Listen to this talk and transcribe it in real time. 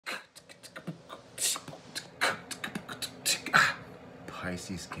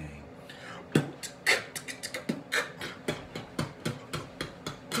Pisces gang.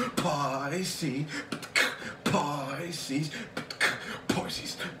 Pisces, Pisces,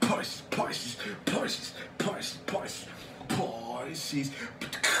 Pisces, Pisces, Pisces, Pisces, Pisces, Pisces,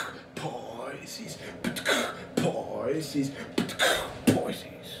 Pisces, Pisces, Pisces,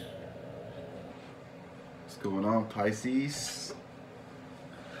 Pisces. What's going on, Pisces?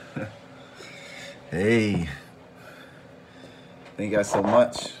 Hey, thank you guys so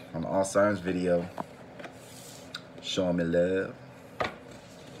much on the All Signs video. Showing me love.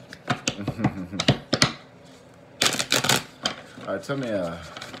 All right, tell me a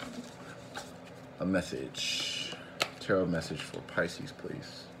message, tarot message for Pisces,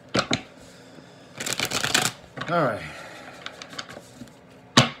 please. All right.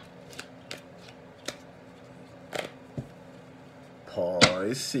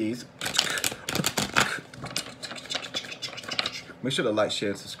 Pisces. Make sure to like, share,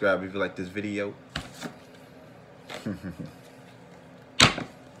 and subscribe if you like this video.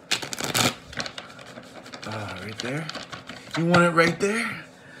 Right there. You want it right there?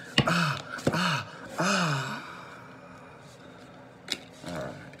 All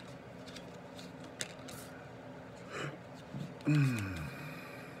right.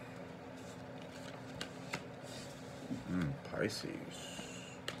 Pisces.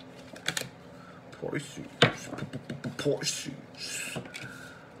 Pisces. Pisces.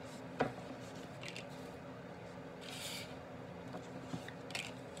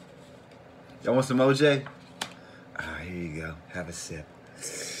 Y'all want some OJ? Here you go. Have a sip.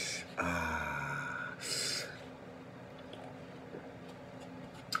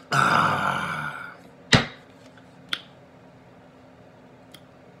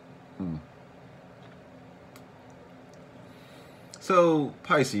 So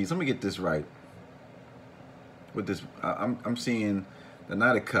Pisces, let me get this right. With this, I'm seeing the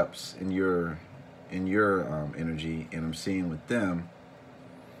Knight of Cups in your energy, and I'm seeing with them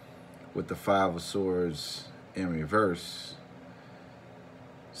with the Five of Swords in reverse,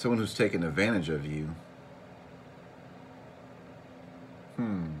 someone who's taking advantage of you.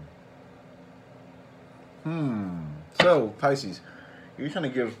 So Pisces, you're trying to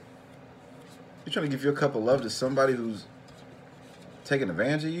give your cup of love to somebody who's taking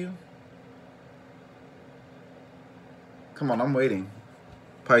advantage of you? Come on, I'm waiting.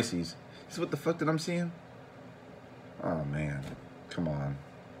 Pisces, this is what the fuck that I'm seeing? Oh man, come on.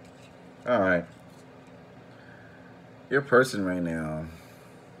 All right. Your person right now,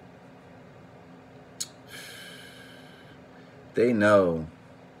 they know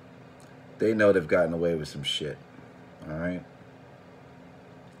they've gotten away with some shit, all right?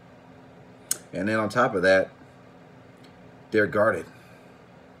 And then on top of that, they're guarded.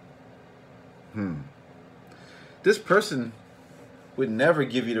 This person would never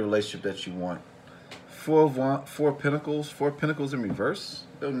give you the relationship that you want. Four Pentacles in reverse,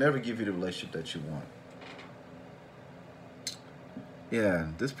 they'll never give you the relationship that you want. Yeah,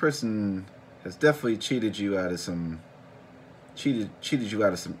 this person has definitely cheated you out of some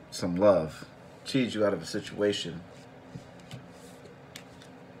love, cheated you out of a situation.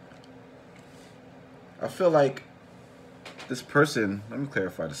 I feel like this person, let me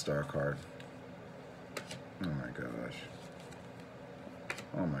clarify the star card. Oh my gosh.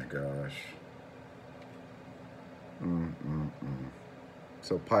 Oh my gosh.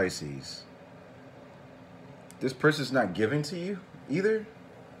 So Pisces, this person's not giving to you either.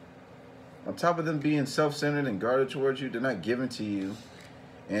 On top of them being self-centered and guarded towards you, they're not giving to you,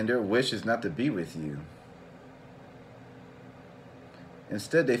 and their wish is not to be with you.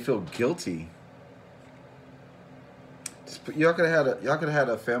 Instead, they feel guilty. Y'all could have had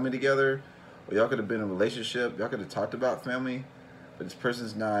a family together, or y'all could have been in a relationship. Y'all could have talked about family, but this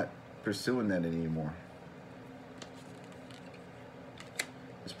person's not pursuing that anymore.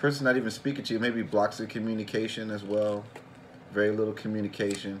 This person's not even speaking to you. Maybe blocks the communication as well. Very little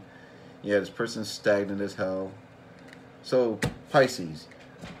communication. Yeah, this person's stagnant as hell. So Pisces,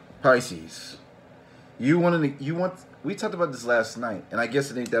 we talked about this last night, and I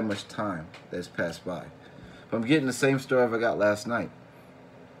guess it ain't that much time that's passed by. But I'm getting the same story I got last night.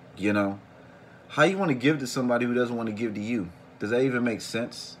 You know, how you want to give to somebody who doesn't want to give to you? Does that even make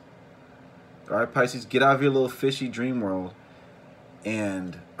sense? All right, Pisces, get out of your little fishy dream world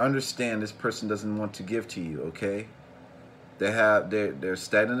and understand this person doesn't want to give to you, okay? They're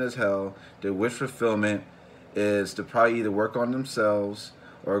stagnant as hell. Their wish fulfillment is to probably either work on themselves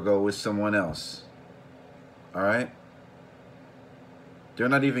or go with someone else. All right? They're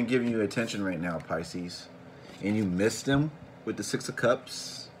not even giving you attention right now, Pisces. And you miss them with the Six of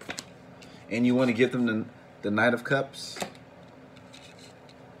Cups. And you want to give them the Knight of Cups.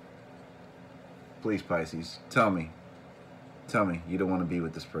 Please, Pisces, tell me you don't want to be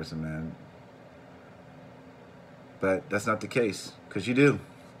with this person, man. But that's not the case, because you do.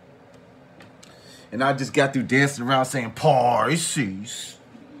 And I just got through dancing around saying, Pisces.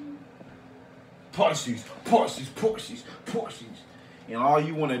 Pisces, Pisces, Pisces, Pisces. And all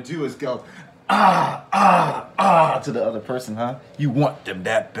you want to do is go, to the other person, huh? You want them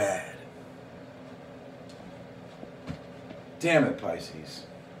that bad. Damn it, Pisces.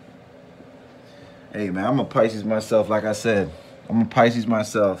 Hey, man, I'm a Pisces myself, like I said. I'm a Pisces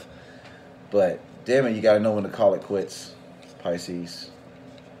myself. But, damn it, you got to know when to call it quits, Pisces.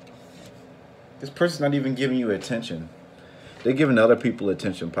 This person's not even giving you attention. They're giving other people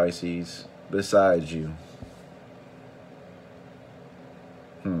attention, Pisces, besides you.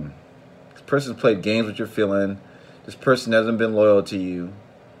 This person's played games with your feeling. This person hasn't been loyal to you.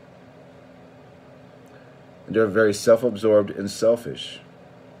 And they're very self-absorbed and selfish.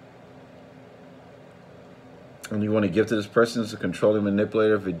 And you want to give to this person as a controlling,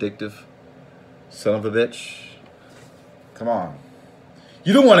 manipulator, vindictive son of a bitch? Come on.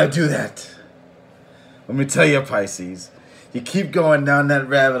 You don't want to do that. Let me tell you, Pisces. You keep going down that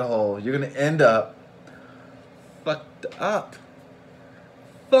rabbit hole, you're going to end up fucked up.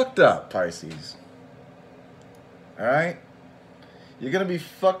 Fucked up, Pisces. Alright? You're going to be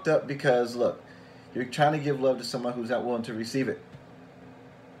fucked up because, look, you're trying to give love to someone who's not willing to receive it.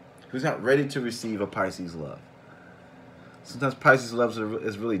 Who's not ready to receive a Pisces love. Sometimes Pisces love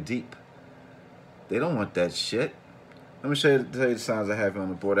is really deep. They don't want that shit. Let me tell you the signs I have on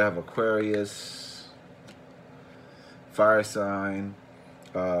the board. I have Aquarius, fire sign,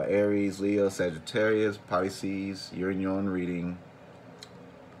 Aries, Leo, Sagittarius, Pisces. You're in your own reading.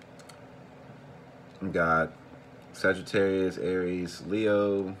 We got Sagittarius, Aries,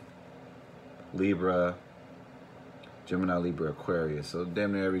 Leo, Libra, Gemini, Libra, Aquarius. So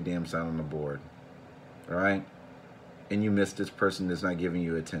damn near every damn sign on the board. All right? And you miss this person that's not giving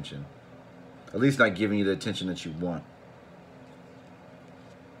you attention. At least not giving you the attention that you want.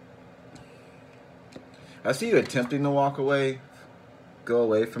 I see you attempting to walk away, go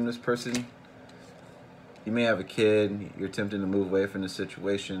away from this person. You may have a kid, you're attempting to move away from the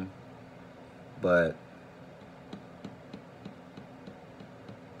situation, but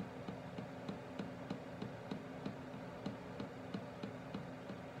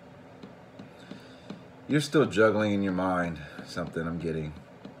you're still juggling in your mind something I'm getting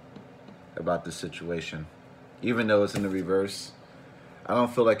about this situation. Even though it's in the reverse, I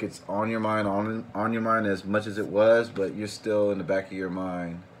don't feel like it's on your mind, on your mind as much as it was, but you're still in the back of your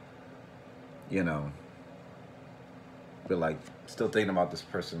mind, you know, but like still thinking about this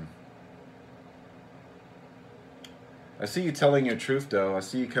person. I see you telling your truth though. I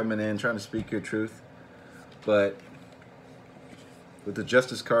see you coming in trying to speak your truth, but with the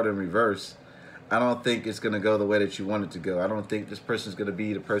Justice card in reverse, I don't think it's going to go the way that you want it to go. I don't think this person's going to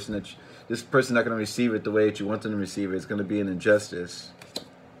be the person that this person's not going to receive it the way that you want them to receive it. It's going to be an injustice.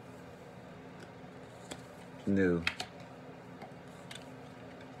 No.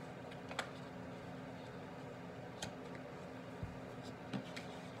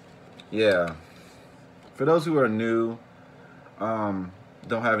 Yeah. For those who are new, don't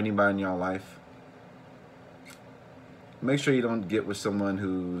have anybody in your life, make sure you don't get with someone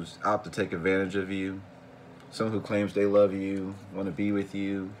who's out to take advantage of you. Someone who claims they love you, want to be with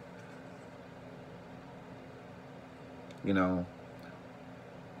you. You know.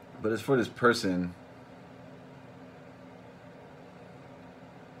 But as for this person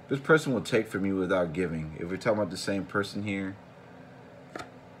will take from you without giving. If we're talking about the same person here,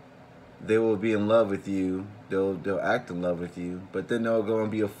 they will be in love with you. They'll act in love with you. But then they'll go and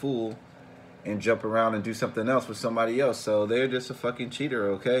be a fool and jump around and do something else with somebody else. So they're just a fucking cheater,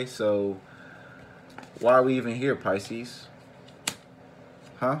 okay? So why are we even here, Pisces?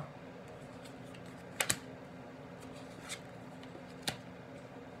 Huh?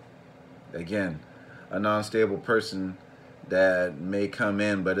 Again, a non-stable person that may come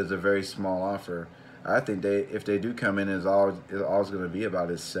in, but is a very small offer. I think if they do come in, it's all going to be about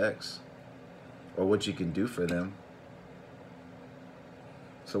is sex or what you can do for them.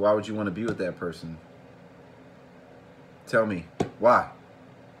 So why would you want to be with that person? Tell me. Why?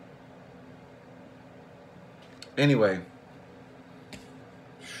 Anyway.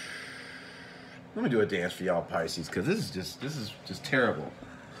 Let me do a dance for y'all Pisces, because this is just terrible.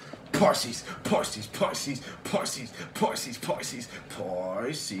 Pisces, Pisces, Pisces, Pisces, Pisces, Pisces,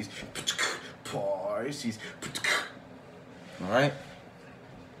 Pisces, Pisces. Alright?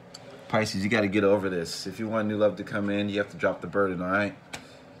 Pisces, you got to get over this. If you want new love to come in, you have to drop the burden, alright?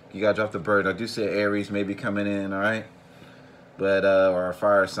 You gotta drop the burden. I do say Aries maybe coming in, alright? But, or a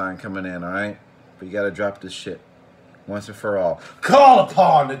fire sign coming in, alright? But you got to drop this shit once and for all. Call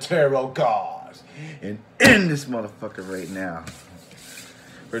upon the tarot gods and end this motherfucker right now.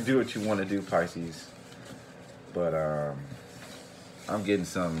 Or do what you want to do, Pisces. But I'm getting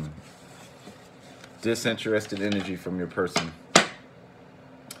some disinterested energy from your person.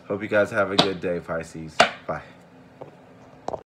 Hope you guys have a good day, Pisces. Bye.